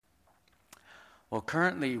Well,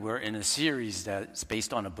 currently we're in a series that's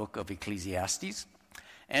based on a book of Ecclesiastes.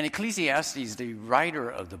 And Ecclesiastes, the writer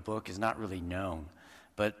of the book, is not really known.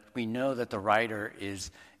 But we know that the writer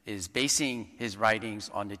is basing his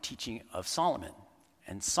writings on the teaching of Solomon.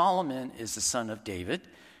 And Solomon is the son of David,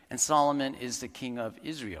 and Solomon is the king of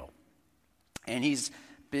Israel. And he's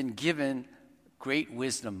been given great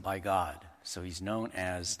wisdom by God. So he's known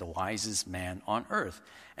as the wisest man on earth.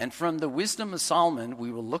 And from the wisdom of Solomon,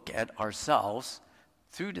 we will look at ourselves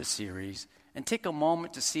through this series and take a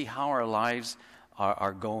moment to see how our lives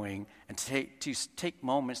are going, and to take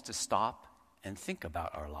moments to stop and think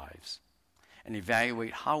about our lives and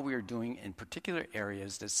evaluate how we are doing in particular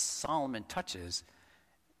areas that Solomon touches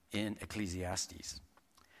in Ecclesiastes.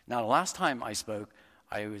 Now, the last time I spoke,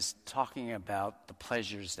 I was talking about the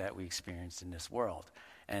pleasures that we experience in this world,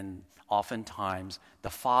 and oftentimes the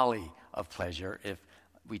folly of pleasure if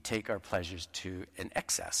we take our pleasures to an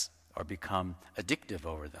excess or become addictive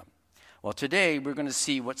over them. Well, today we're going to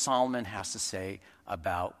see what Solomon has to say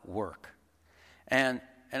about work. And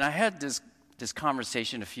I had this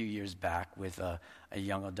conversation a few years back with a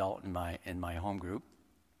young adult in my home group.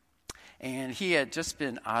 And he had just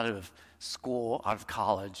been out of school, out of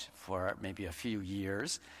college for maybe a few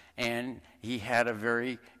years. And he had a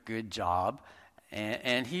very good job.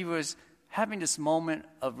 And he was having this moment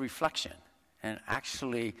of reflection. And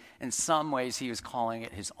actually, in some ways, he was calling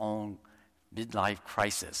it his own midlife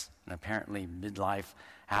crisis. And apparently, midlife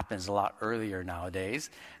happens a lot earlier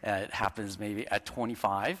nowadays. It happens maybe at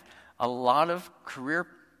 25. A lot of career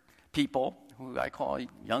people, who I call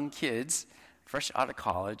young kids, fresh out of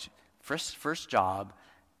college, first job,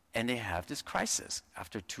 and they have this crisis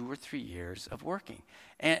after 2 or 3 years of working.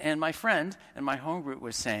 And my friend in my home group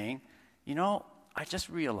was saying, I just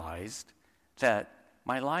realized that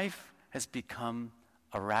my life has become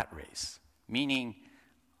a rat race, meaning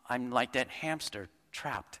I'm like that hamster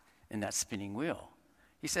trapped in that spinning wheel.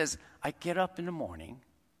 He says, I get up in the morning,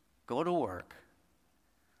 go to work,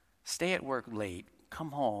 stay at work late,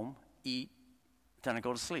 come home, eat, then I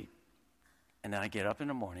go to sleep. And then I get up in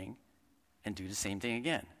the morning and do the same thing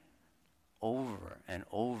again, over and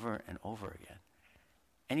over and over again.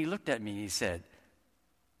 And he looked at me and he said,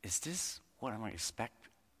 is this what I'm going to expect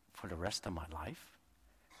for the rest of my life?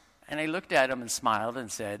 And I looked at him and smiled and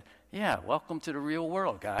said, yeah, welcome to the real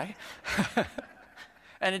world, guy.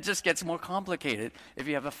 And it just gets more complicated if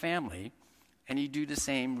you have a family and you do the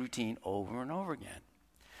same routine over and over again.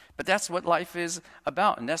 But that's what life is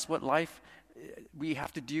about, and that's what life we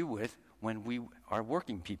have to deal with when we are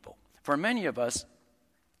working people. For many of us,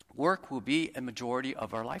 work will be a majority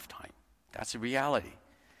of our lifetime. That's a reality.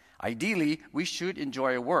 Ideally, we should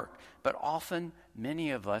enjoy our work, but often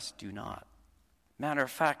many of us do not. Matter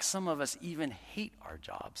of fact, some of us even hate our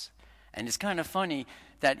jobs. And it's kind of funny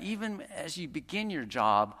that even as you begin your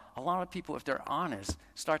job, a lot of people, if they're honest,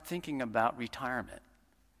 start thinking about retirement.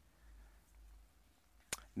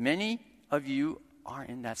 Many of you are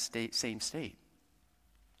in that same state.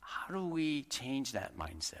 How do we change that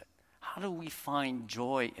mindset? How do we find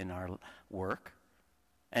joy in our work?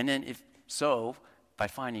 And then if so, by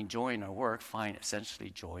finding joy in our work, find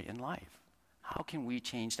essentially joy in life. How can we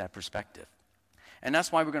change that perspective? And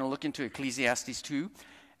that's why we're going to look into Ecclesiastes 2.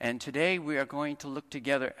 And today we are going to look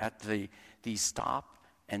together at the stop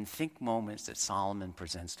and think moments that Solomon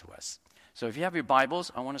presents to us. So if you have your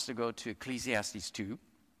Bibles, I want us to go to Ecclesiastes 2.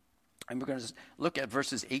 And we're going to look at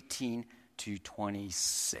verses 18 to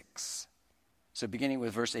 26. So beginning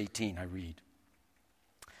with verse 18, I read,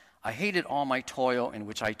 I hated all my toil in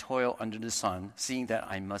which I toil under the sun, seeing that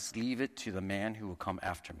I must leave it to the man who will come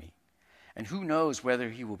after me. And who knows whether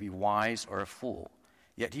he will be wise or a fool?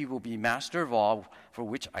 Yet he will be master of all for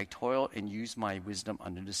which I toil and use my wisdom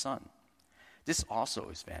under the sun. This also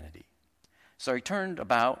is vanity. So I turned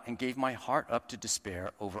about and gave my heart up to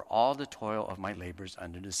despair over all the toil of my labors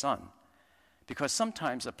under the sun. Because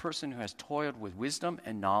sometimes a person who has toiled with wisdom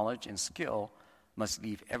and knowledge and skill must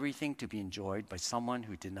leave everything to be enjoyed by someone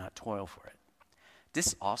who did not toil for it.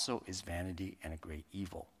 This also is vanity and a great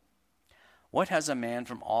evil. What has a man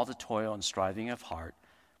from all the toil and striving of heart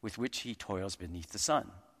with which he toils beneath the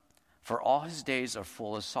sun? For all his days are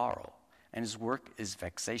full of sorrow, and his work is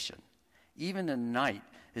vexation. Even in the night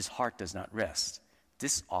his heart does not rest.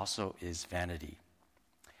 This also is vanity.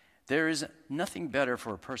 There is nothing better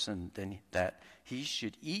for a person than that he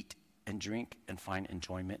should eat and drink and find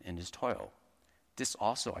enjoyment in his toil. This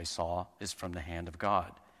also I saw is from the hand of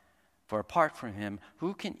God. For apart from him,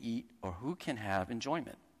 who can eat or who can have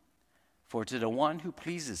enjoyment? For to the one who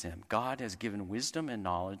pleases him, God has given wisdom and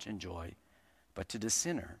knowledge and joy. But to the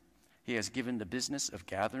sinner, he has given the business of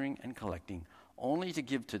gathering and collecting, only to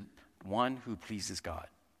give one who pleases God.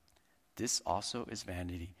 This also is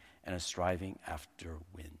vanity and a striving after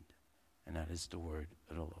wind. And that is the word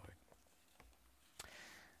of the Lord.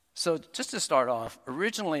 So just to start off,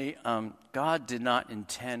 originally, God did not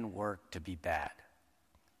intend work to be bad.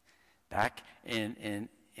 Back in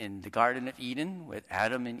the Garden of Eden with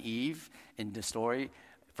Adam and Eve, in the story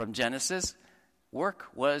from Genesis, work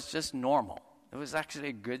was just normal. It was actually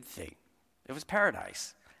a good thing. It was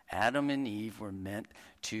paradise. Adam and Eve were meant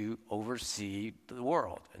to oversee the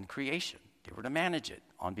world and creation. They were to manage it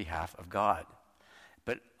on behalf of God.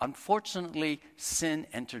 But unfortunately, sin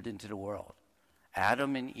entered into the world.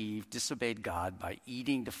 Adam and Eve disobeyed God by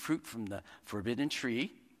eating the fruit from the forbidden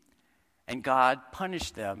tree, and God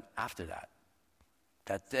punished them after that.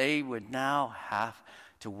 That they would now have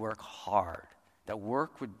to work hard, that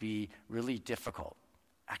work would be really difficult,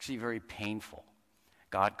 actually very painful.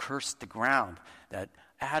 God cursed the ground, that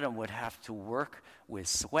Adam would have to work with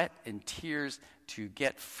sweat and tears to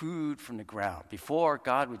get food from the ground. Before,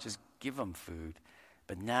 God would just give him food,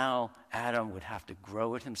 but now Adam would have to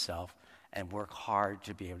grow it himself and work hard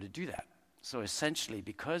to be able to do that. So essentially,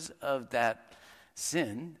 because of that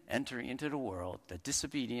sin entering into the world, the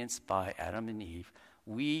disobedience by Adam and Eve,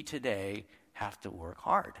 we today have to work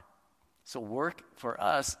hard. So work for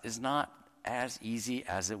us is not as easy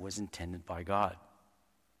as it was intended by God.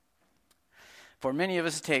 For many of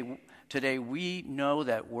us today, we know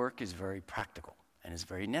that work is very practical and is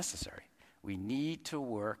very necessary. We need to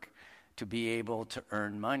work to be able to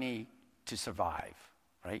earn money to survive,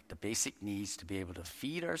 right? The basic needs to be able to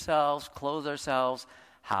feed ourselves, clothe ourselves,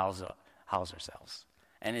 house ourselves.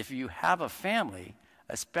 And if you have a family,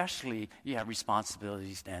 especially, you have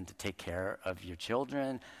responsibilities then to take care of your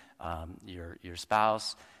children, your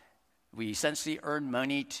spouse. We essentially earn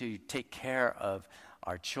money to take care of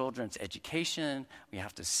our children's education. We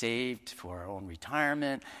have to save for our own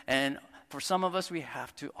retirement. And for some of us, we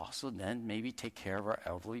have to also then maybe take care of our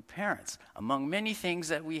elderly parents. Among many things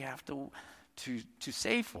that we have to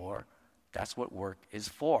save for, that's what work is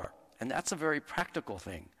for. And that's a very practical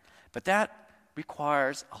thing. But that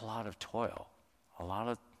requires a lot of toil, a lot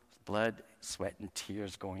of blood, sweat, and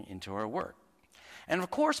tears going into our work. And of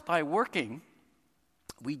course, by working,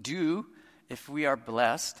 we do, if we are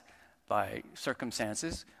blessed by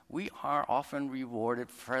circumstances, we are often rewarded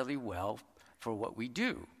fairly well for what we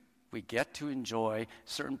do. We get to enjoy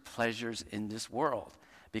certain pleasures in this world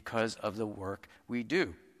because of the work we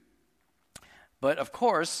do. But of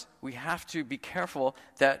course, we have to be careful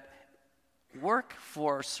that work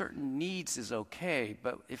for certain needs is okay,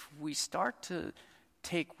 but if we start to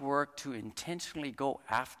take work to intentionally go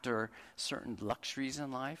after certain luxuries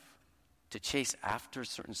in life, to chase after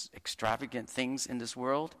certain extravagant things in this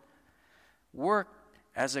world, work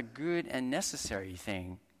as a good and necessary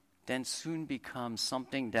thing then soon becomes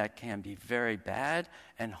something that can be very bad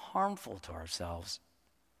and harmful to ourselves,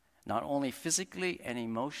 not only physically and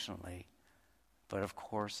emotionally, but of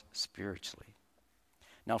course spiritually.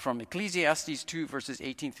 Now, from Ecclesiastes 2, verses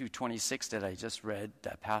 18 through 26 that I just read,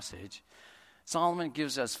 that passage, Solomon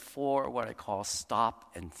gives us 4 what I call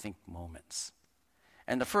stop and think moments.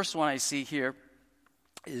 And the first one I see here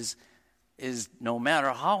is no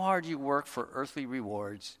matter how hard you work for earthly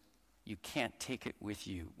rewards, you can't take it with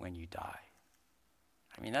you when you die.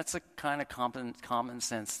 I mean, that's a kind of common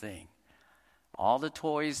sense thing. All the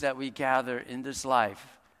toys that we gather in this life,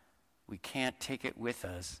 we can't take it with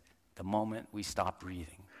us the moment we stop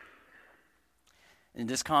breathing. In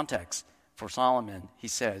this context, for Solomon, he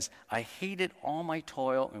says, I hated all my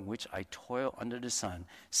toil in which I toil under the sun,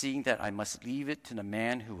 seeing that I must leave it to the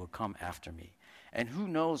man who will come after me. And who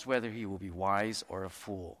knows whether he will be wise or a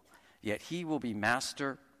fool? Yet he will be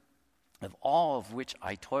master of all of which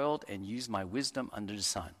I toiled and used my wisdom under the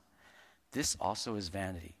sun. This also is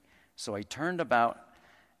vanity. So I turned about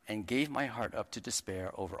and gave my heart up to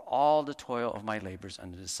despair over all the toil of my labors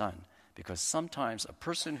under the sun. Because sometimes a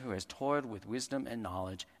person who has toiled with wisdom and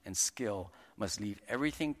knowledge and skill must leave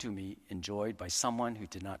everything to be enjoyed by someone who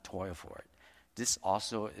did not toil for it. This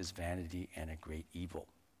also is vanity and a great evil.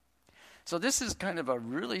 So this is kind of a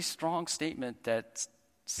really strong statement that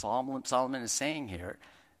Solomon is saying here.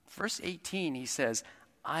 Verse 18, he says,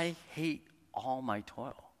 I hate all my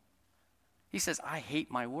toil. He says, I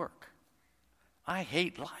hate my work. I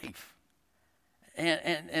hate life.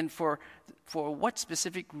 And for what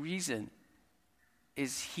specific reason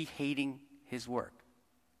is he hating his work?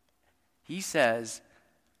 He says,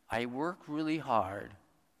 I work really hard,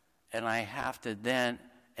 and I have to then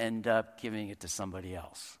end up giving it to somebody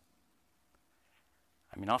else.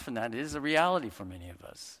 I mean, often that is a reality for many of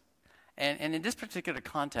us. And in this particular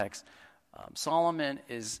context, Solomon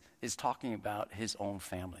is talking about his own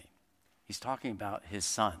family. He's talking about his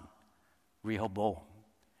son, Rehoboam.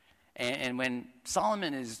 And when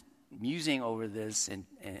Solomon is musing over this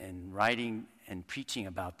and writing and preaching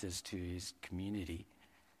about this to his community,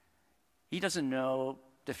 he doesn't know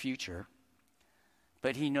the future,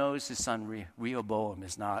 but he knows his son Rehoboam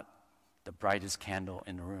is not the brightest candle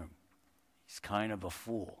in the room. He's kind of a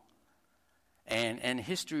fool. And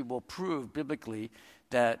history will prove biblically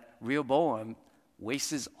that Rehoboam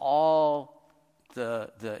wastes all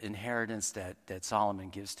the inheritance that Solomon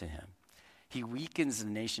gives to him. He weakens the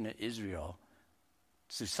nation of Israel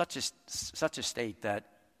to such a state that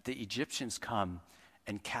the Egyptians come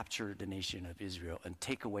and capture the nation of Israel and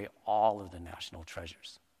take away all of the national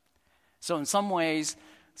treasures. So in some ways,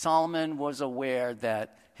 Solomon was aware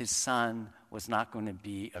that his son was not going to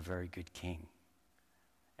be a very good king.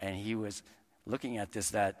 And he was looking at this,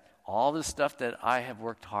 that all the stuff that I have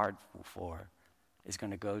worked hard for is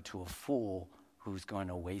going to go to a fool who's going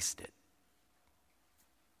to waste it.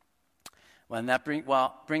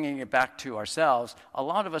 Bringing it back to ourselves, a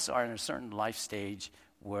lot of us are in a certain life stage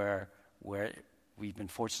where we've been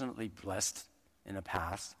fortunately blessed in the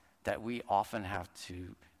past that we often have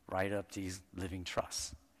to write up these living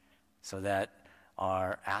trusts so that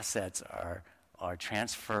our assets are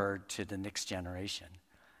transferred to the next generation.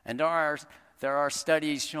 And there are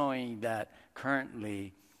studies showing that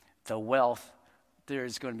currently there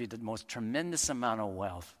is going to be the most tremendous amount of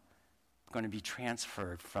wealth going to be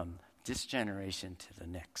transferred from this generation to the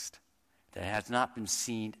next that has not been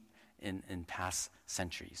seen in past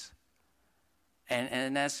centuries.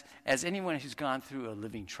 And as anyone who's gone through a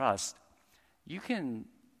living trust, you can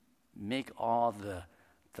make all the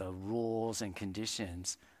rules and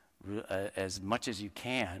conditions as much as you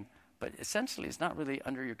can, but essentially it's not really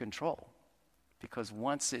under your control. Because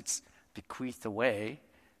once it's bequeathed away,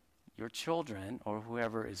 your children or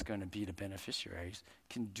whoever is going to be the beneficiaries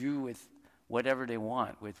can do with whatever they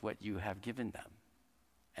want with what you have given them.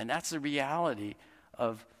 And that's the reality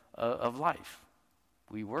of life.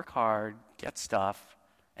 We work hard, get stuff,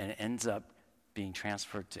 and it ends up being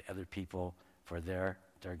transferred to other people for their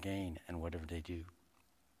gain and whatever they do.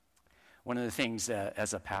 One of the things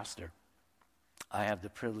as a pastor, I have the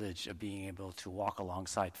privilege of being able to walk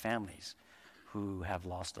alongside families who have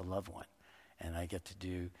lost a loved one. And I get to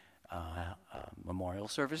do memorial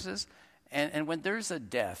services. And when there's a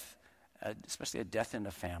death, especially a death in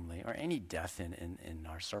the family or any death in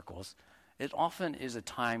our circles, it often is a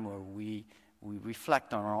time where we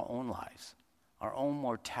reflect on our own lives. Our own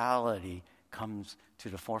mortality comes to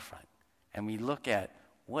the forefront. And we look at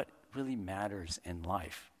what really matters in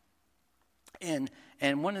life. And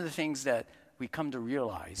one of the things that we come to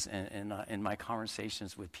realize in my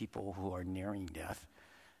conversations with people who are nearing death,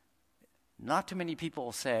 not too many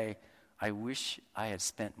people say, I wish I had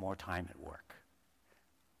spent more time at work.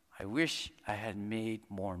 I wish I had made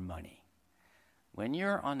more money. When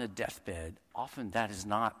you're on a deathbed, often that is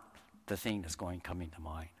not the thing that's coming to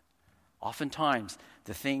mind. Oftentimes,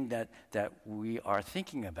 the thing that we are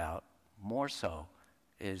thinking about more so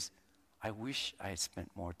is, I wish I had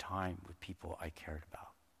spent more time with people I cared about.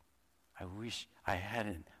 I wish I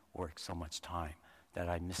hadn't worked so much time that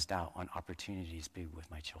I missed out on opportunities to be with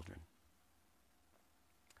my children.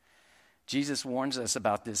 Jesus warns us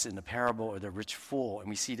about this in the parable of the rich fool, and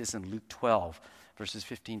we see this in Luke 12, verses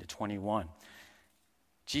 15 to 21.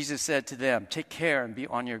 Jesus said to them, "Take care and be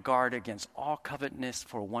on your guard against all covetousness,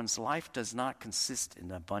 for one's life does not consist in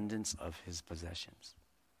the abundance of his possessions."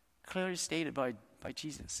 Clearly stated by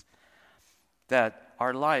Jesus, that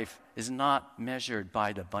our life is not measured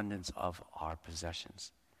by the abundance of our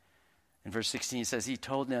possessions. In verse 16, he says, he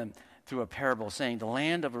told them through a parable, saying, "The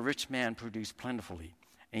land of a rich man produced plentifully.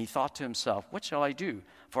 And he thought to himself, what shall I do?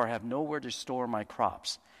 For I have nowhere to store my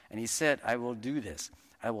crops. And he said, I will do this.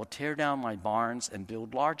 I will tear down my barns and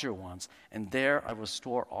build larger ones, and there I will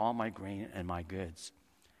store all my grain and my goods."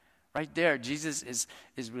 Right there, Jesus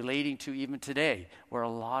is relating to even today, where a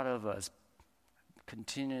lot of us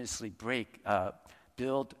continuously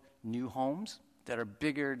build new homes that are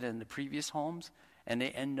bigger than the previous homes, and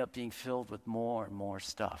they end up being filled with more and more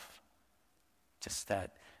stuff. Just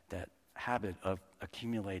that habit of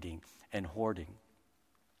accumulating and hoarding.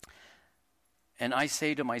 "And I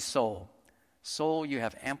say to my soul, soul, you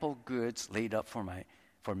have ample goods laid up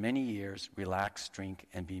for many years. Relax, drink,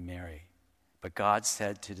 and be merry. But God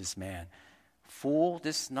said to this man, fool,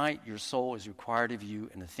 this night your soul is required of you,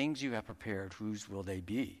 and the things you have prepared, whose will they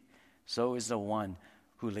be? So is the one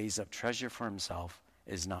who lays up treasure for himself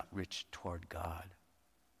is not rich toward God."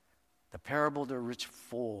 The parable of the rich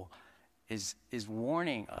fool is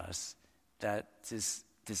warning us that this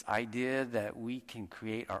idea that we can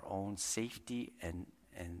create our own safety and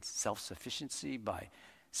and self-sufficiency by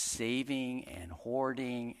saving and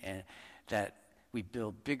hoarding, and that we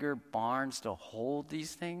build bigger barns to hold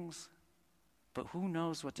these things. But who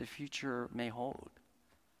knows what the future may hold?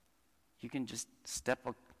 You can just step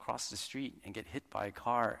across the street and get hit by a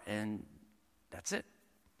car, and that's it.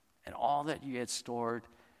 And all that you had stored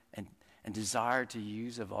and desired to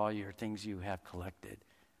use of all your things you have collected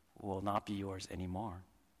will not be yours anymore.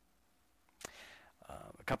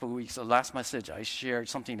 A couple of weeks, the last message, I shared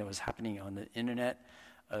something that was happening on the internet,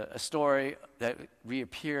 a story that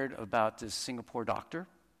reappeared about this Singapore doctor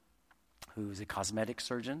who's a cosmetic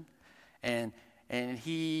surgeon. And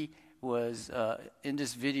he was in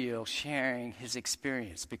this video sharing his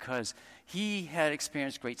experience because he had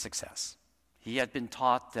experienced great success. He had been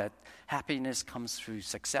taught that happiness comes through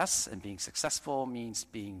success, and being successful means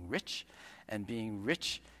being rich, and being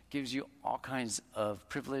rich gives you all kinds of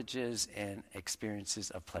privileges and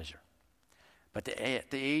experiences of pleasure. But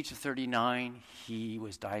at the age of 39, he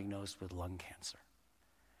was diagnosed with lung cancer.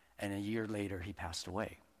 And a year later, he passed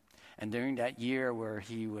away. And during that year where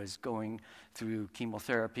he was going through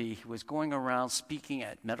chemotherapy, he was going around speaking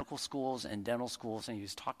at medical schools and dental schools, and he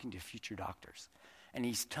was talking to future doctors. And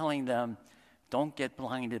he's telling them, don't get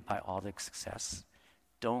blinded by all the success.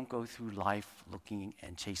 Don't go through life looking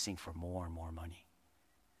and chasing for more and more money.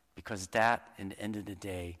 Because that, in the end of the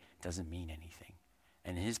day, doesn't mean anything.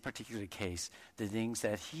 And in his particular case, the things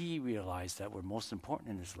that he realized that were most important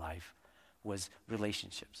in his life was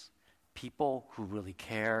relationships. People who really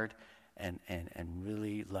cared and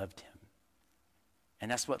really loved him. And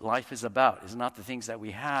that's what life is about. It's not the things that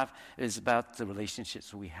we have. It's about the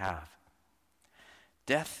relationships we have.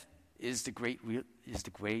 Death is the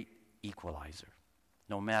great equalizer.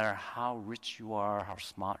 No matter how rich you are, how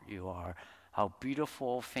smart you are, how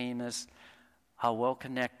beautiful, famous, how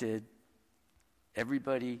well-connected,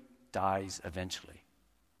 everybody dies eventually.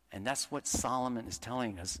 And that's what Solomon is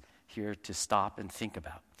telling us here to stop and think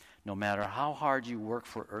about. No matter how hard you work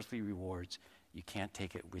for earthly rewards, you can't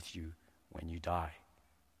take it with you when you die.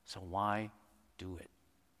 So why do it?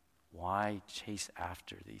 Why chase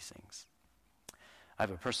after these things? I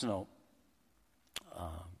have a personal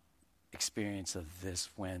experience of this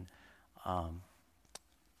when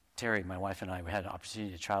Terry, my wife, and I had an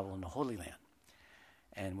opportunity to travel in the Holy Land.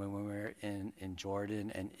 And when we were in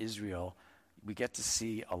Jordan and Israel, we get to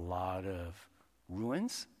see a lot of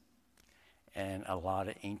ruins and a lot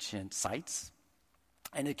of ancient sites.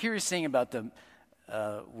 And the curious thing about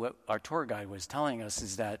what our tour guide was telling us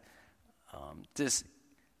is that this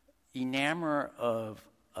enamor of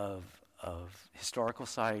historical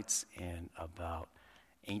sites and about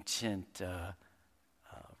ancient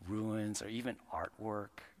ruins or even artwork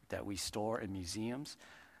that we store in museums,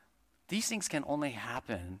 these things can only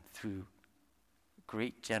happen through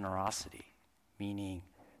great generosity, meaning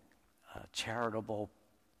charitable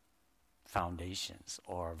foundations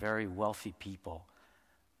or very wealthy people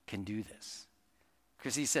can do this.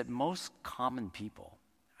 Because he said most common people,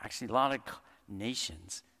 actually a lot of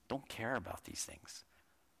nations, don't care about these things.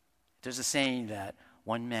 There's a saying that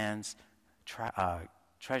one man's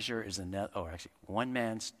treasure is one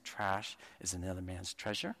man's trash is another man's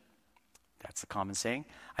treasure. That's a common saying.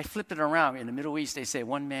 I flip it around. In the Middle East, they say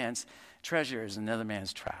one man's treasure is another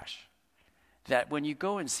man's trash. That when you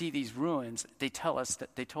go and see these ruins, they told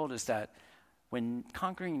us that when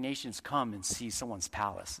conquering nations come and see someone's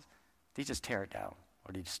palace, they just tear it down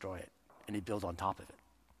or they destroy it and they build on top of it.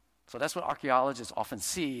 So that's what archaeologists often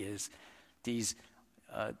see is these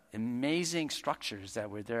amazing structures that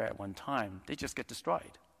were there at one time, they just get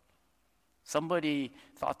destroyed. Somebody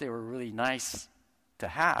thought they were really nice to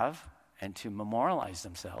have and to memorialize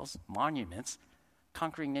themselves, monuments.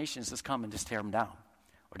 Conquering nations just come and just tear them down,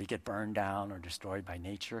 or they get burned down or destroyed by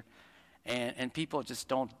nature. And people just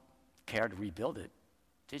don't care to rebuild it.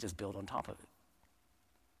 They just build on top of it.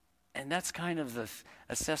 And that's kind of the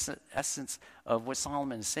essence of what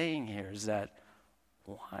Solomon is saying here, is that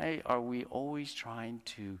why are we always trying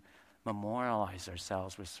to memorialize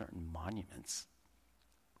ourselves with certain monuments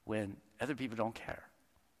when other people don't care?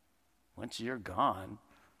 Once you're gone,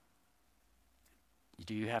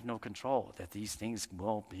 you have no control that these things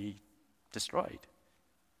will be destroyed.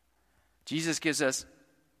 Jesus gives us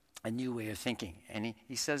a new way of thinking, and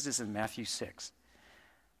he says this in Matthew 6.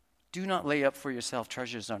 Do not lay up for yourself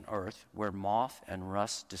treasures on earth where moth and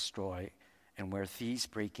rust destroy and where thieves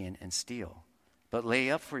break in and steal. But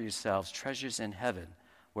lay up for yourselves treasures in heaven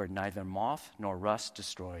where neither moth nor rust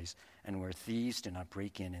destroys and where thieves do not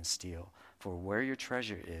break in and steal. For where your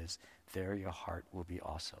treasure is, there your heart will be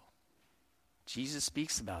also. Jesus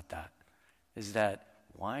speaks about that, is that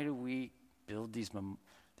why do we build these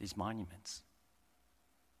monuments?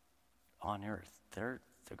 on earth. They're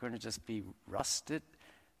going to just be rusted.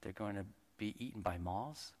 They're going to be eaten by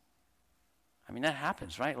moths. I mean, that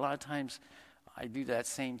happens, right? A lot of times I do that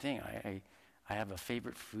same thing. I have a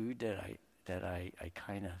favorite food that I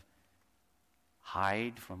kind of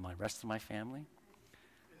hide from the rest of my family.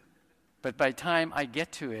 But by the time I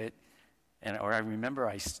get to it, or I remember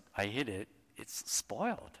I hid it, it's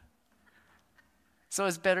spoiled. So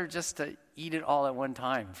it's better just to eat it all at one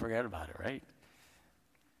time and forget about it, right?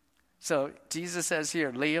 So Jesus says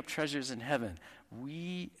here, lay up treasures in heaven.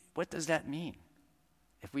 What does that mean?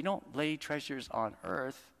 If we don't lay treasures on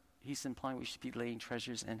earth, he's implying we should be laying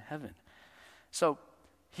treasures in heaven. So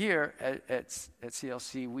here at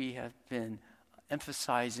CLC, we have been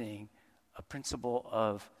emphasizing a principle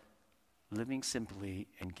of living simply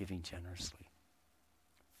and giving generously.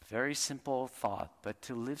 Very simple thought, but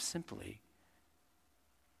to live simply,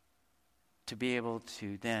 to be able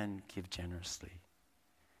to then give generously.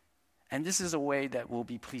 And this is a way that will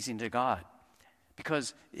be pleasing to God.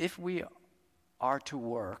 Because if we are to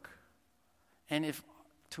work, and if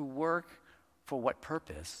to work for what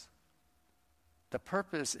purpose? The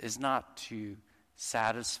purpose is not to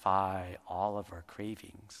satisfy all of our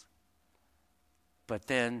cravings. But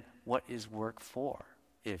then what is work for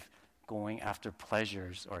if going after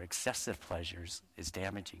pleasures or excessive pleasures is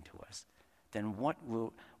damaging to us? Then what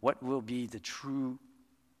will be the true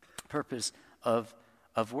purpose of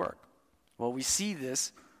work? Well, we see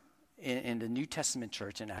this in the New Testament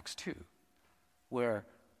church in Acts 2, where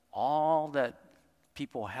all that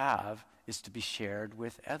people have is to be shared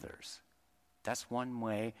with others. That's one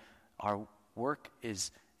way our work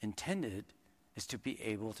is intended, is to be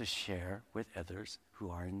able to share with others who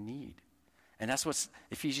are in need. And that's what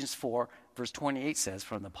Ephesians 4, verse 28 says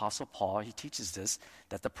from the Apostle Paul. He teaches this,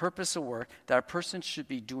 that the purpose of work, that a person should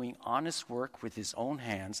be doing honest work with his own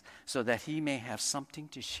hands so that he may have something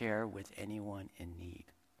to share with anyone in need.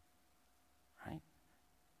 Right?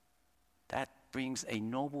 That brings a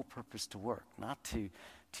noble purpose to work, not to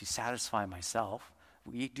satisfy myself.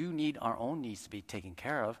 We do need our own needs to be taken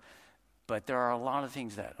care of, but there are a lot of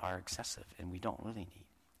things that are excessive and we don't really need.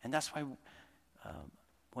 And that's why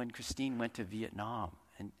when Christine went to Vietnam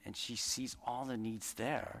and she sees all the needs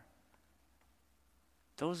there,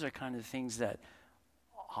 those are kind of things that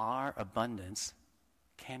our abundance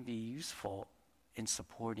can be useful in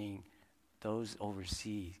supporting those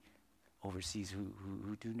overseas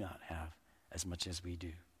who do not have as much as we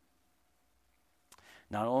do.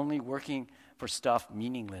 Not only working for stuff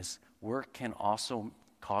meaningless, work can also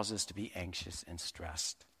cause us to be anxious and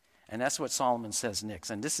stressed. And that's what Solomon says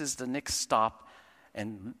next. And this is the next stop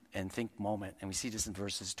and think moment. And we see this in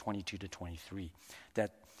verses 22 to 23.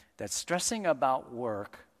 That stressing about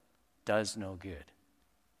work does no good.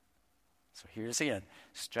 So here's again.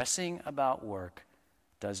 Stressing about work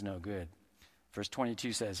does no good. Verse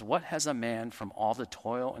 22 says, "What has a man from all the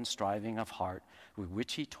toil and striving of heart with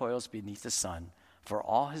which he toils beneath the sun? For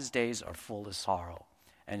all his days are full of sorrow,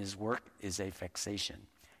 and his work is a vexation.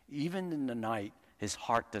 Even in the night his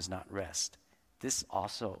heart does not rest. This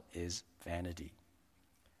also is vanity."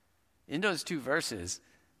 In those two verses,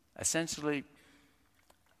 essentially,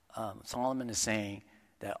 Solomon is saying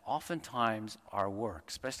that oftentimes our work,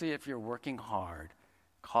 especially if you're working hard,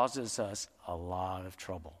 causes us a lot of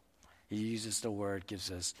trouble. He uses the word,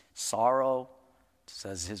 gives us sorrow,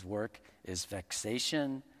 says his work is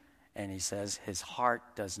vexation, and he says his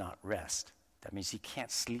heart does not rest. That means he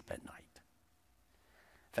can't sleep at night.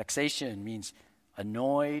 Vexation means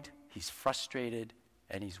annoyed, he's frustrated,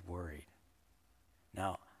 and he's worried.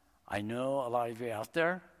 Now, I know a lot of you out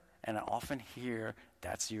there, and I often hear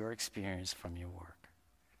that's your experience from your work.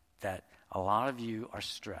 That a lot of you are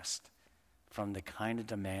stressed from the kind of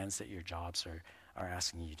demands that your jobs are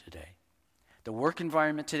asking you today. The work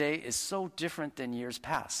environment today is so different than years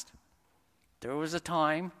past. There was a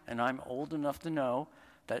time, and I'm old enough to know,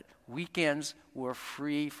 that weekends were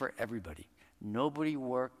free for everybody. Nobody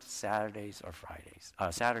worked Saturdays or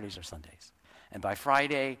Sundays. And by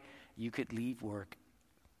Friday, you could leave work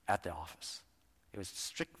at the office. It was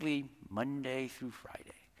strictly Monday through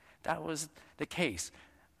Friday. That was the case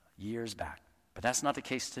years back. But that's not the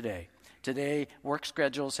case today. Today, work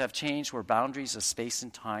schedules have changed where boundaries of space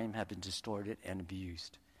and time have been distorted and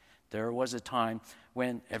abused. There was a time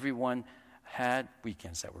when everyone had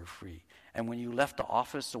weekends that were free. And when you left the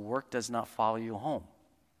office, the work does not follow you home.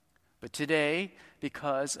 But today,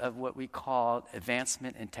 because of what we call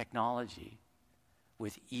advancement in technology,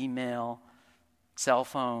 with email, cell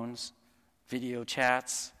phones, video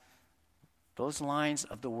chats, those lines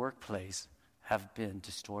of the workplace have been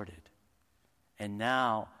distorted. And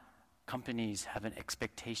now companies have an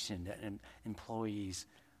expectation that employees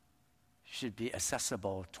should be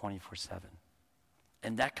accessible 24/7.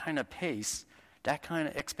 And that kind of pace, that kind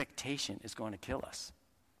of expectation is going to kill us.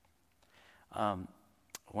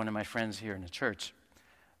 One of my friends here in the church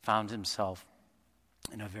found himself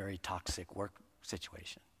in a very toxic work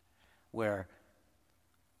situation where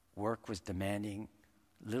work was demanding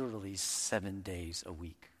literally 7 days a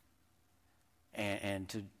week. And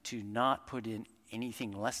to not put in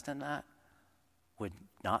anything less than that would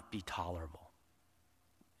not be tolerable.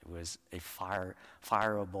 It was a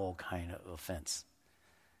fireable kind of offense.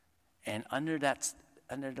 And under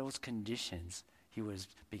those conditions, he was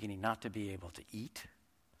beginning not to be able to eat.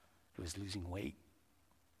 He was losing weight.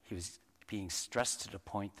 He was being stressed to the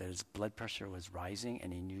point that his blood pressure was rising,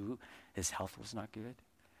 and he knew his health was not good.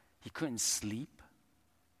 He couldn't sleep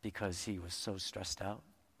because he was so stressed out.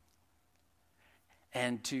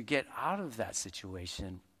 And to get out of that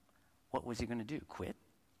situation, what was he going to do? Quit?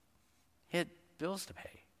 He had bills to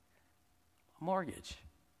pay, a mortgage,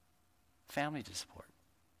 family to support.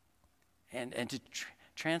 And to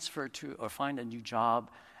transfer to or find a new job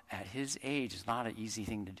at his age is not an easy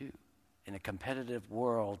thing to do in a competitive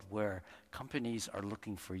world where companies are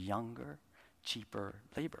looking for younger, cheaper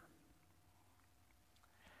labor.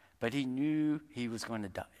 But he knew he was going to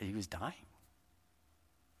die. He was dying.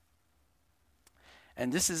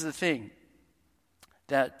 And this is the thing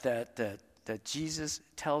that Jesus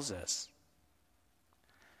tells us.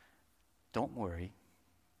 Don't worry,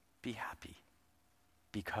 be happy,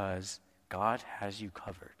 because God has you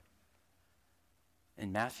covered.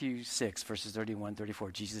 In Matthew 6, verses 31,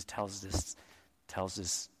 34, Jesus tells this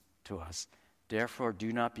to us. Therefore,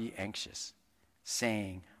 do not be anxious,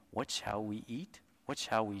 saying, what shall we eat? What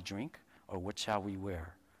shall we drink? Or what shall we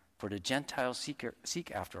wear? For the Gentiles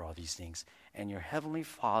seek after all these things, and your heavenly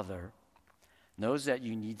Father knows that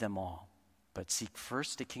you need them all. But seek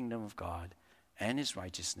first the kingdom of God and his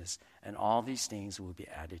righteousness, and all these things will be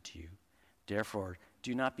added to you. Therefore,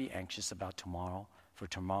 do not be anxious about tomorrow, for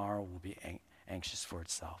tomorrow will be anxious for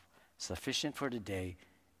itself. Sufficient for the day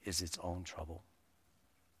is its own trouble.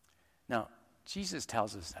 Now, Jesus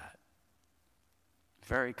tells us that.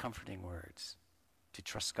 Very comforting words. To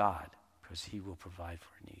trust God, because he will provide for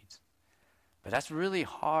our needs. But that's really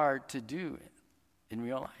hard to do in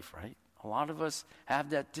real life, right? A lot of us have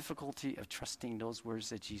that difficulty of trusting those words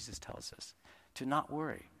that Jesus tells us. To not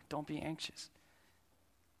worry. Don't be anxious.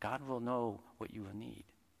 God will know what you will need.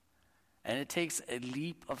 And it takes a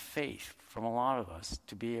leap of faith from a lot of us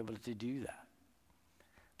to be able to do that.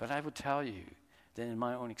 But I would tell you that in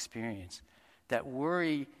my own experience, that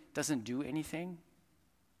worry doesn't do anything.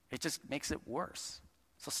 It just makes it worse.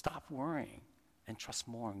 So stop worrying and trust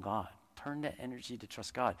more in God. Turn that energy to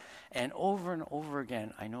trust God. And over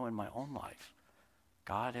again, I know in my own life,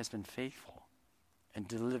 God has been faithful and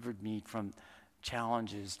delivered me from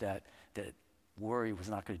challenges that worry was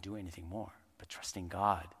not going to do anything more. But trusting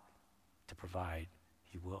God to provide,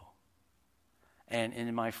 he will. And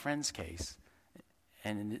in my friend's case,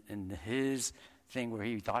 and in his thing where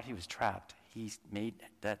he thought he was trapped, he made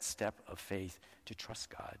that step of faith to trust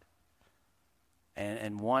God.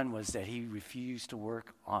 And one was that he refused to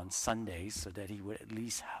work on Sundays so that he would at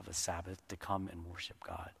least have a Sabbath to come and worship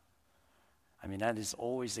God. I mean, that is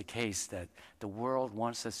always the case, that the world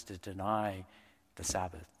wants us to deny the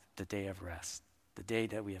Sabbath, the day of rest, the day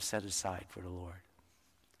that we have set aside for the Lord.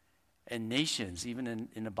 And nations, even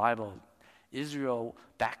in the Bible, Israel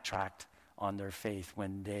backtracked on their faith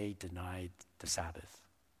when they denied the Sabbath.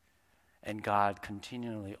 And God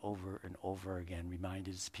continually over and over again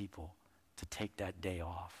reminded his people to take that day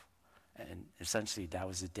off. And essentially that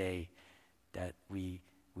was the day that we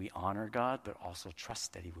honor God, but also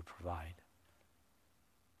trust that he would provide.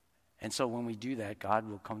 And so when we do that, God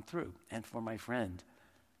will come through. And for my friend,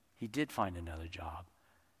 he did find another job,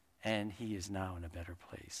 and he is now in a better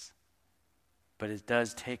place. But it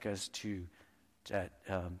does take us to that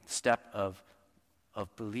step of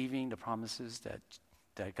believing the promises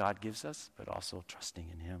that God gives us, but also trusting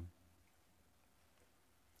in him.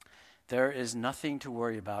 There is nothing to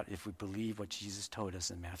worry about if we believe what Jesus told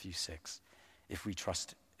us in Matthew 6, if we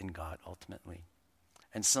trust in God ultimately.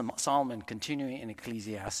 And Solomon, continuing in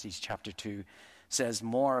Ecclesiastes chapter 2, says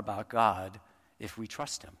more about God if we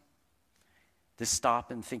trust him. This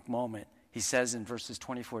stop and think moment, he says in verses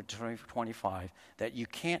 24 to 25, that you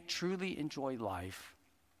can't truly enjoy life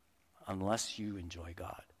unless you enjoy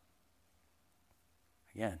God.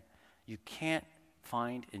 Again, you can't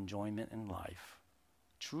find enjoyment in life,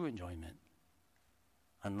 true enjoyment,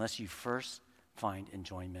 unless you first find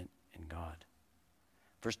enjoyment in God.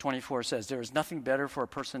 Verse 24 says, there is nothing better for a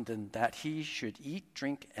person than that he should eat,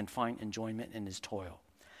 drink, and find enjoyment in his toil.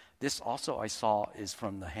 This also I saw is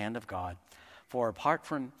from the hand of God. For apart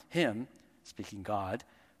from him, speaking God,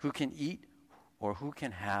 who can eat or who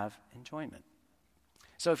can have enjoyment?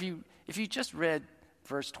 So if you just read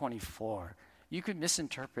verse 24, you could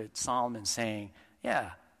misinterpret Solomon saying,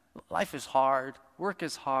 yeah, life is hard, work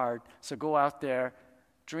is hard, so go out there,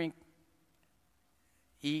 drink,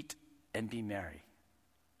 eat, and be merry.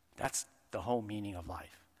 That's the whole meaning of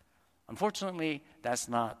life. Unfortunately, that's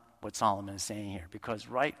not what Solomon is saying here, because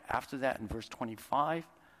right after that in verse 25,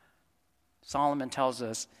 Solomon tells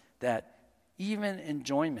us that even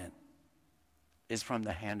enjoyment is from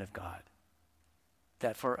the hand of God.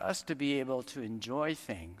 That for us to be able to enjoy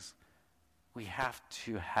things, we have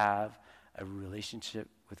to have a relationship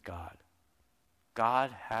with God.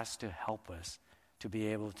 God has to help us to be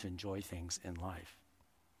able to enjoy things in life.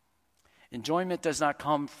 Enjoyment does not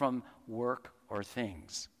come from work or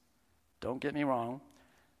things. Don't get me wrong.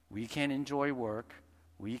 We can enjoy work.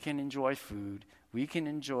 We can enjoy food. We can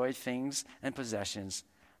enjoy things and possessions.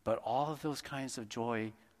 But all of those kinds of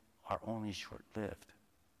joy are only short-lived.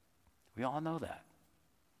 We all know that.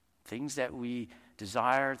 Things that we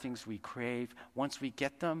desire, things we crave, once we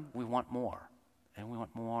get them, we want more. And we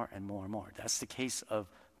want more and more and more. That's the case of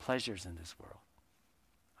pleasures in this world.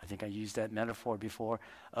 I think I used that metaphor before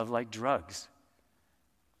of like drugs.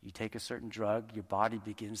 You take a certain drug, your body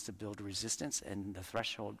begins to build resistance, and the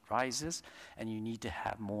threshold rises, and you need to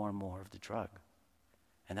have more and more of the drug.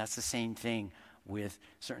 And that's the same thing with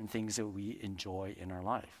certain things that we enjoy in our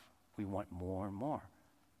life. We want more and more.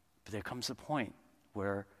 But there comes a point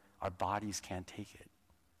where our bodies can't take it.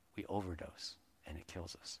 We overdose, and it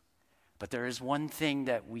kills us. But there is one thing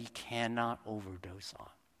that we cannot overdose on,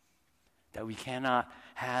 that we cannot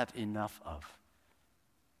have enough of,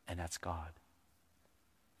 and that's God.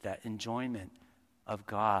 That enjoyment of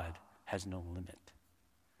God has no limit.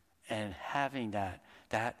 And having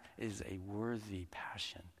that is a worthy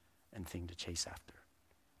passion and thing to chase after.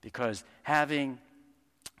 Because having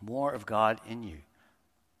more of God in you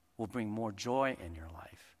will bring more joy in your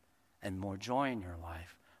life. And more joy in your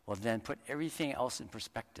life will then put everything else in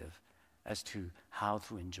perspective as to how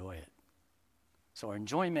to enjoy it. So our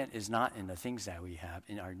enjoyment is not in the things that we have,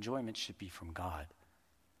 and our enjoyment should be from God,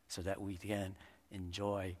 so that we can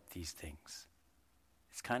enjoy these things.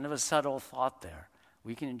 It's kind of a subtle thought there.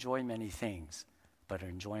 We can enjoy many things, but our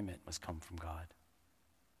enjoyment must come from God.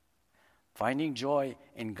 Finding joy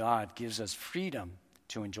in God gives us freedom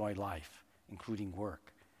to enjoy life, including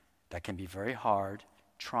work. That can be very hard,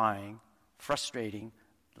 trying, frustrating,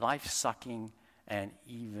 life-sucking, and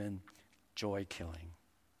even joy-killing.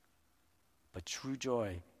 But true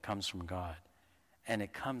joy comes from God, and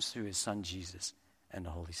it comes through his Son Jesus and the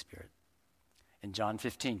Holy Spirit. In John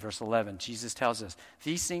 15, verse 11, Jesus tells us,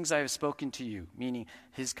 "These things I have spoken to you," meaning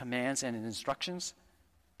his commands and his instructions,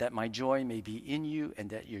 "that my joy may be in you and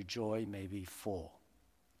that your joy may be full,"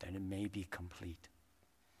 that it may be complete.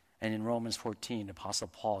 And in Romans 14, Apostle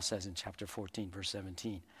Paul says in chapter 14, verse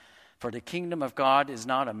 17, "For the kingdom of God is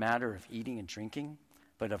not a matter of eating and drinking,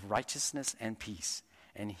 but of righteousness and peace."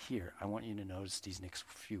 And here, I want you to notice these next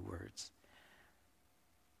few words.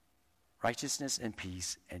 Righteousness and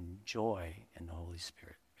peace and joy in the Holy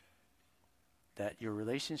Spirit. That your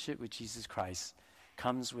relationship with Jesus Christ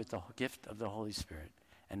comes with the gift of the Holy Spirit,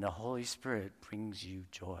 and the Holy Spirit brings you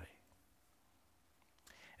joy.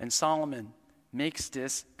 And Solomon makes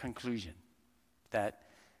this conclusion, that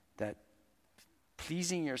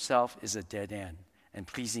pleasing yourself is a dead end, and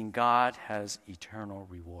pleasing God has eternal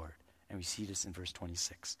reward. And we see this in verse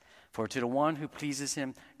 26. "For to the one who pleases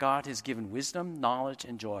him, God has given wisdom, knowledge,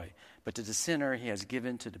 and joy. But to the sinner, he has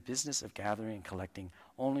given to the business of gathering and collecting,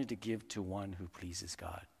 only to give to one who pleases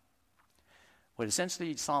God." What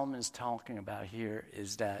essentially Solomon is talking about here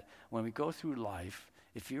is that when we go through life,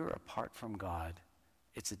 if you're apart from God,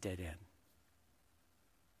 it's a dead end.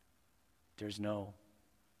 There's no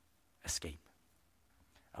escape.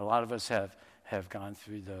 A lot of us have gone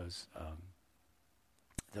through those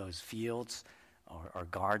fields or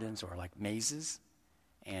gardens or like mazes,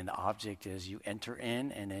 and the object is you enter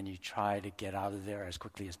in and then you try to get out of there as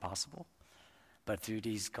quickly as possible. But through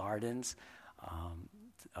these gardens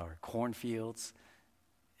or cornfields,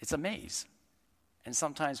 it's a maze. And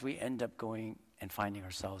sometimes we end up going and finding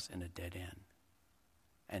ourselves in a dead end.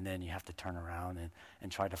 And then you have to turn around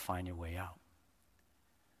and try to find your way out.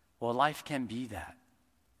 Well, life can be that.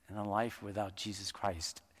 And a life without Jesus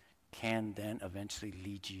Christ can then eventually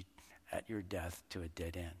lead you at your death to a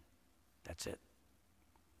dead end. That's it.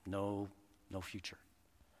 No future.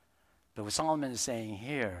 But what Solomon is saying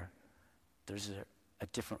here, there's a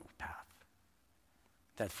different path.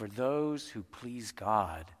 That for those who please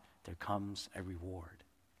God, there comes a reward.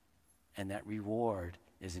 And that reward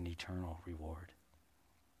is an eternal reward.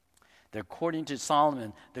 That according to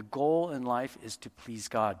Solomon, the goal in life is to please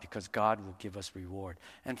God because God will give us reward.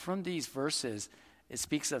 And from these verses, it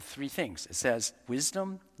speaks of three things. It says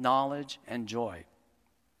wisdom, knowledge, and joy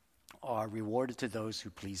are rewarded to those who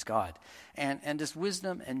please God. And this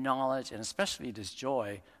wisdom and knowledge, and especially this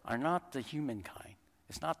joy, are not the human kind.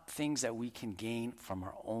 It's not things that we can gain from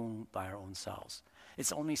by our own selves.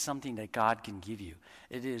 It's only something that God can give you.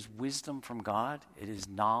 It is wisdom from God. It is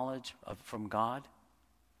knowledge from God.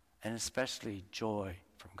 And especially joy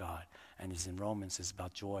from God. And as in Romans, it's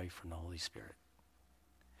about joy from the Holy Spirit.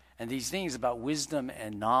 And these things about wisdom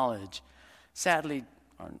and knowledge, sadly,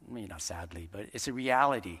 or maybe not sadly, but it's a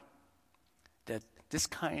reality that this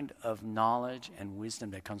kind of knowledge and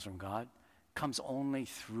wisdom that comes from God comes only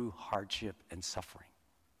through hardship and suffering.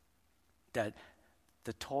 That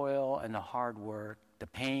the toil and the hard work, the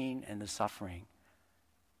pain and the suffering,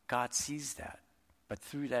 God sees that. But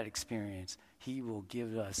through that experience, he will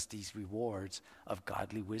give us these rewards of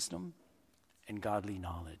godly wisdom and godly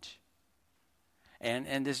knowledge.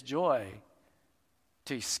 And this joy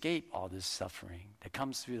to escape all this suffering that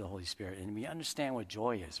comes through the Holy Spirit. And we understand what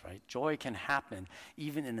joy is, right? Joy can happen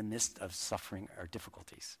even in the midst of suffering or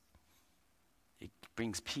difficulties. It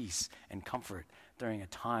brings peace and comfort during a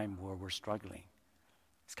time where we're struggling.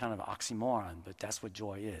 It's kind of an oxymoron, but that's what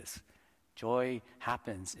joy is. Joy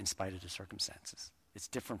happens in spite of the circumstances. It's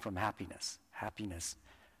different from happiness. Happiness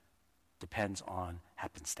depends on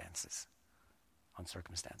happenstances, on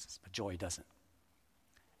circumstances, but joy doesn't.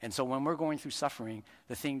 And so when we're going through suffering,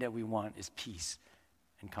 the thing that we want is peace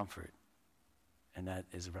and comfort. And that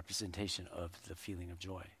is a representation of the feeling of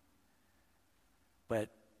joy. But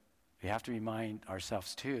we have to remind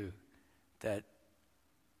ourselves too that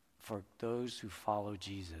for those who follow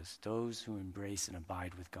Jesus, those who embrace and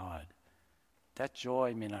abide with God, that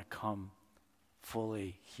joy may not come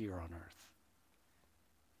fully here on earth.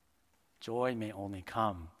 Joy may only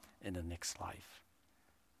come in the next life.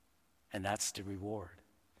 And that's the reward.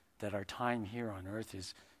 That our time here on earth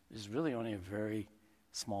is really only a very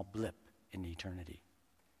small blip in eternity.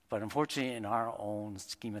 But unfortunately, in our own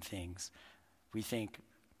scheme of things, we think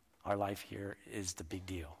our life here is the big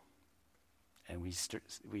deal. And we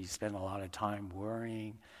spend a lot of time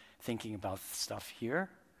worrying, thinking about stuff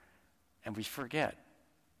here, and we forget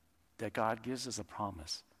that God gives us a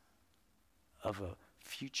promise of a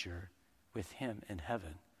future with him in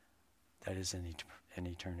heaven that is in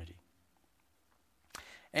eternity.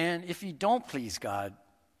 And if you don't please God,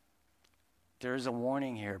 there is a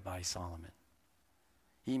warning here by Solomon.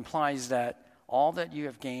 He implies that all that you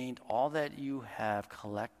have gained, all that you have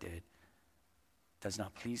collected does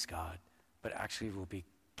not please God, but actually will be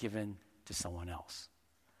given to someone else.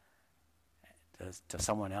 To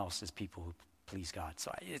someone else is people who please God.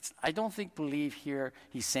 So I don't believe here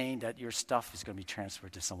he's saying that your stuff is going to be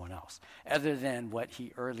transferred to someone else, other than what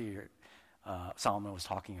he earlier, Solomon was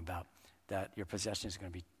talking about, that your possession is going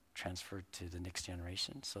to be transferred to the next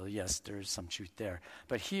generation. So yes, there is some truth there.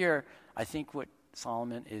 But here, I think what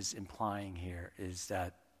Solomon is implying here is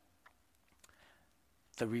that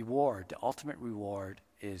the reward, the ultimate reward,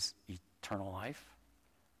 is eternal life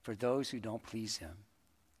for those who don't please him,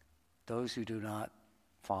 those who do not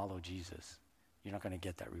follow Jesus. You're not going to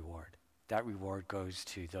get that reward. That reward goes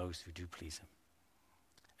to those who do please him.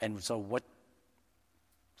 And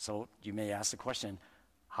so you may ask the question,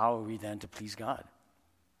 how are we then to please God?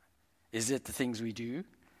 Is it the things we do?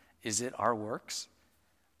 Is it our works?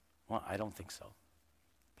 Well, I don't think so.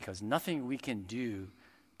 Because nothing we can do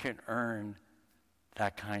can earn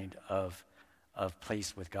that kind of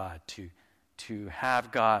place with God, to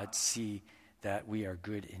have God see that we are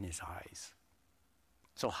good in his eyes.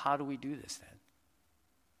 So how do we do this then?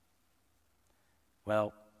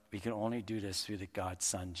 Well, we can only do this through God's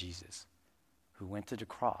Son, Jesus, who went to the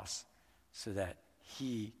cross so that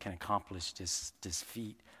he can accomplish this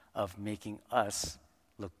feat of making us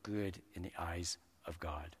look good in the eyes of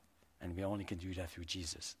God. And we only can do that through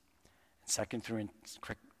Jesus. In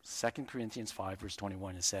 2 Corinthians 5, verse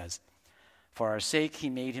 21, it says, "For our sake he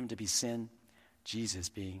made him to be sin," Jesus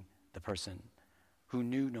being the person who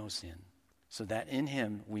knew no sin, "so that in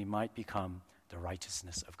him we might become the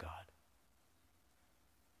righteousness of God."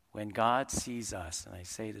 When God sees us, and I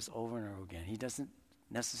say this over and over again, he doesn't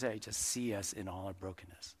necessarily just see us in all our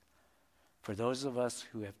brokenness. For those of us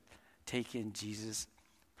who have taken Jesus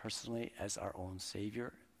personally as our own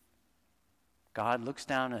Savior, God looks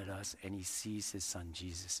down at us and he sees his Son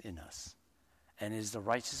Jesus in us. And it is the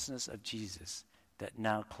righteousness of Jesus that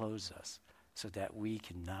now clothes us so that we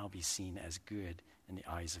can now be seen as good in the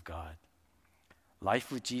eyes of God.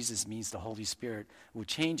 Life with Jesus means the Holy Spirit will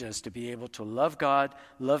change us to be able to love God,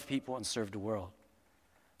 love people, and serve the world.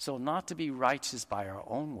 So not to be righteous by our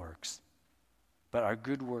own works, but our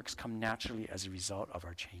good works come naturally as a result of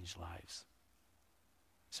our changed lives.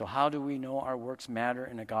 So how do we know our works matter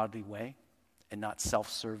in a godly way and not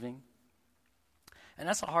self-serving? And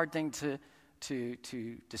that's a hard thing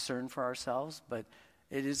to discern for ourselves, but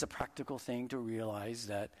it is a practical thing to realize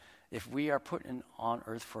that if we are put on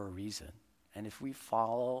earth for a reason, and if we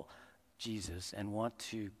follow Jesus and want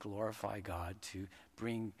to glorify God, to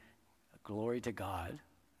bring glory to God,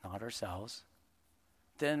 not ourselves,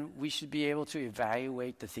 then we should be able to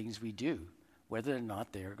evaluate the things we do, whether or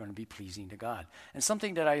not they're going to be pleasing to God. And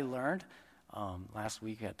something that I learned last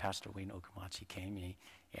week, Pastor Wayne Okamachi came, and he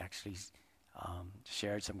actually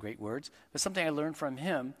shared some great words. But something I learned from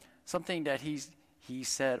him, something that he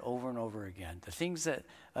said over and over again,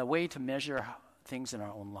 a way to measure things in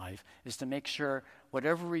our own life is to make sure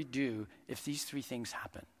whatever we do, if these three things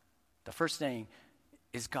happen. The first thing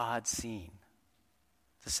is God seen.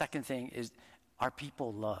 The second thing is, are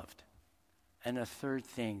people loved? And the third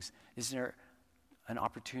thing is there an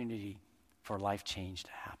opportunity for life change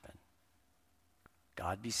to happen?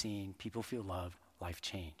 God be seen, people feel loved, life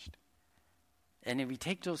changed. And if we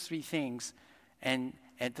take those three things and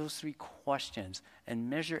those three questions and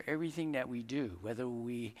measure everything that we do,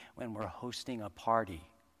 when we're hosting a party,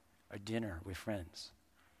 a dinner with friends,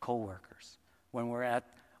 co-workers, when we're at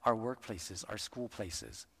our workplaces, our school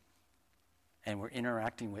places, and we're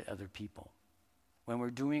interacting with other people, when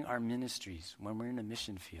we're doing our ministries, when we're in the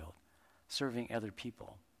mission field, serving other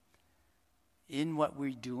people, in what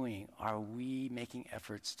we're doing, are we making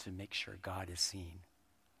efforts to make sure God is seen?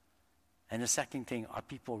 And the second thing, are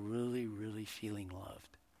people really, really feeling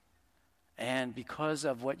loved? And because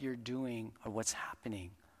of what you're doing or what's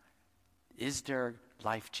happening, is there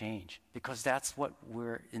life change? Because that's what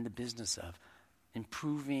we're in the business of,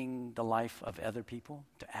 improving the life of other people,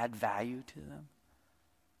 to add value to them.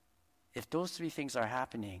 If those three things are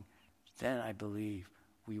happening, then I believe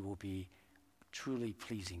we will be truly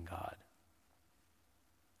pleasing God.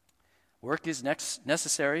 Work is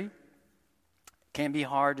necessary, can be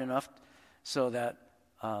hard enough so that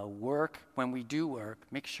when we do work,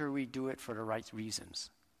 make sure we do it for the right reasons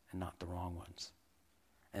and not the wrong ones.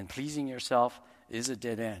 And pleasing yourself is a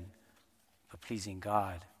dead end, but pleasing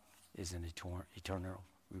God is an eternal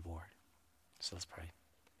reward. So let's pray.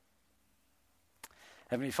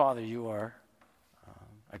 Heavenly Father, you are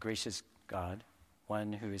a gracious God,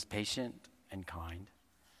 one who is patient and kind,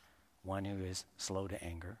 one who is slow to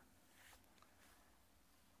anger.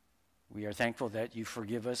 We are thankful that you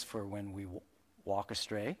forgive us for when we walk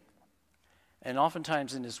astray. And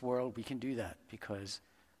oftentimes in this world, we can do that because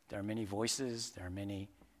there are many voices, there are many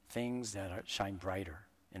things that shine brighter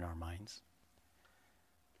in our minds.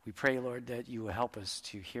 We pray, Lord, that you will help us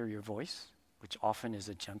to hear your voice, which often is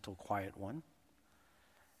a gentle, quiet one.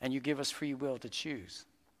 And you give us free will to choose.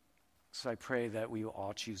 So I pray that we will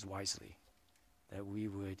all choose wisely, that we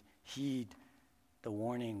would heed the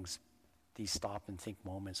warnings, these stop and think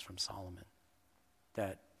moments from Solomon,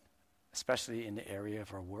 that especially in the area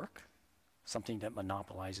of our work, something that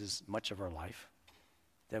monopolizes much of our life,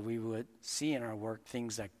 that we would see in our work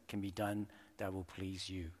things that can be done that will please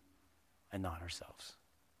you and not ourselves.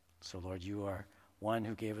 So Lord, you are one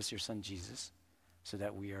who gave us your son Jesus so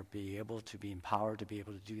that we are able to be empowered to be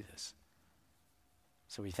able to do this.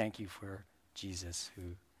 So we thank you for Jesus, who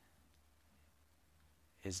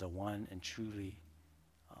is the one and truly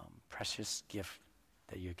precious gift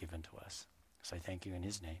that you've given to us. So I thank you in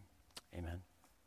his name. Amen.